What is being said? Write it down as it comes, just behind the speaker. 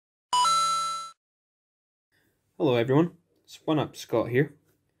Hello everyone, it's One Up Scott here.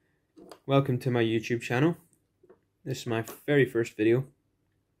 Welcome to my YouTube channel. This is my very first video.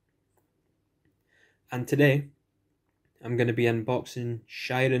 And today, I'm going to be unboxing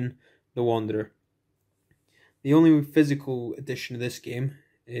Shiren the Wanderer. The only physical edition of this game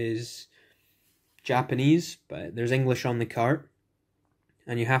is Japanese, but there's English on the cart.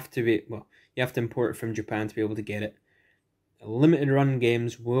 And you have to import it from Japan to be able to get it. Limited Run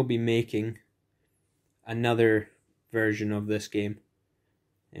Games will be making another version of this game,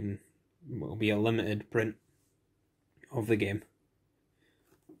 and it will be a limited print of the game.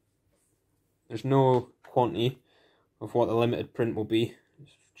 There's no quantity of what the limited print will be,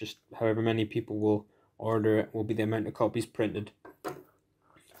 it's just however many people will order it will be the amount of copies printed.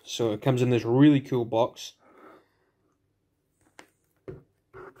 So it comes in this really cool box.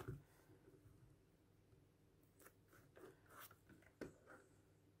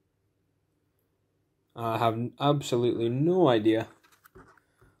 I have absolutely no idea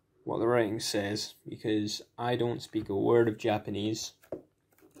what the writing says because I don't speak a word of Japanese.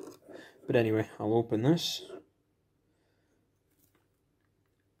 But anyway, I'll open this.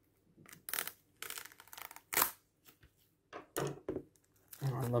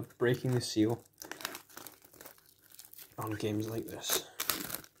 Oh, I love breaking the seal on games like this.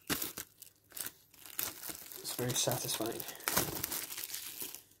 It's very satisfying.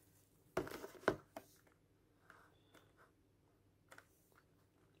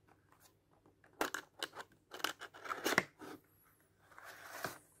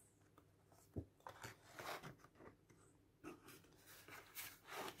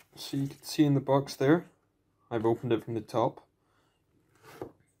 So you can see in the box there, I've opened it from the top.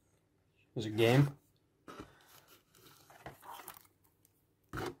 There's a game.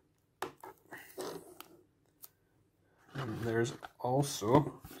 And there's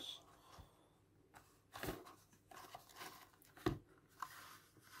also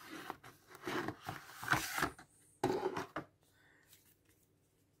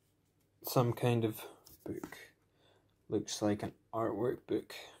some kind of book. Looks like an artwork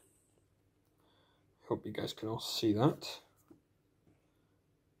book. Hope you guys can all see that,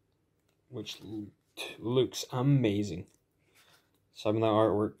 which looks amazing. Some of that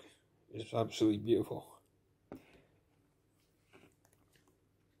artwork is absolutely beautiful.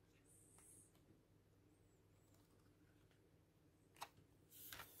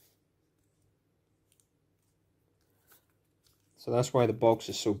 So that's why the box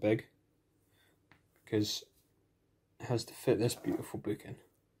is so big, because it has to fit this beautiful book in.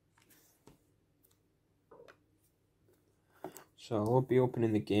 So I'll be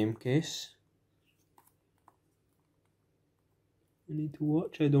opening the game case. I need to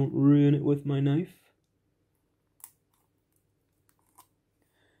watch I don't ruin it with my knife.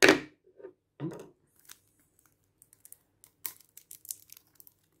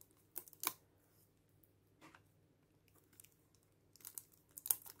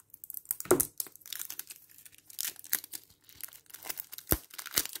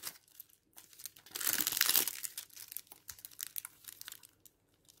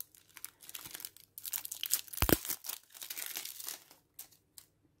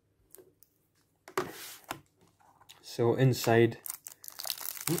 So inside,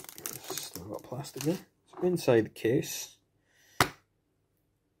 still got plastic there. So inside the case,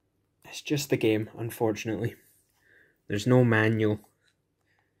 it's just the game, unfortunately. There's no manual.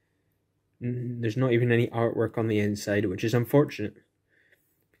 There's not even any artwork on the inside, which is unfortunate,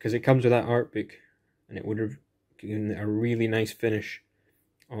 because it comes with that art book, and it would have given a really nice finish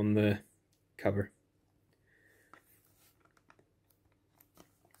on the cover.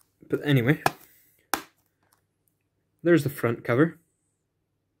 But anyway, there's the front cover.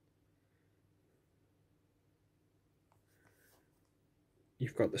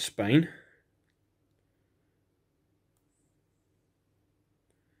 You've got the spine.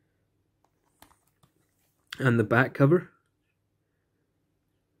 And the back cover.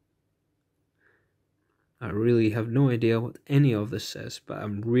 I really have no idea what any of this says, but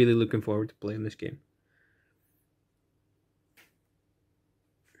I'm really looking forward to playing this game.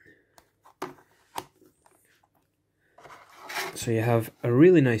 So you have a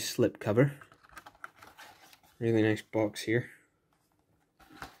really nice slip cover, really nice box here.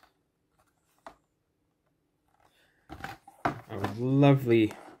 A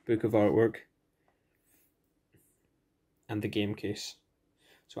lovely book of artwork, and the game case.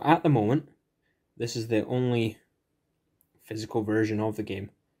 So at the moment, this is the only physical version of the game,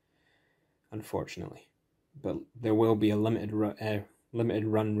 unfortunately. But there will be a limited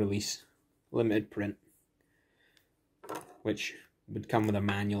run release, limited print, which would come with a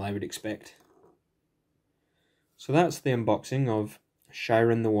manual, I would expect. So that's the unboxing of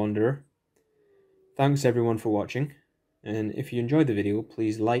Shiren the Wanderer. Thanks everyone for watching, and if you enjoyed the video,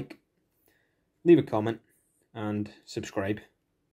 please like, leave a comment, and subscribe.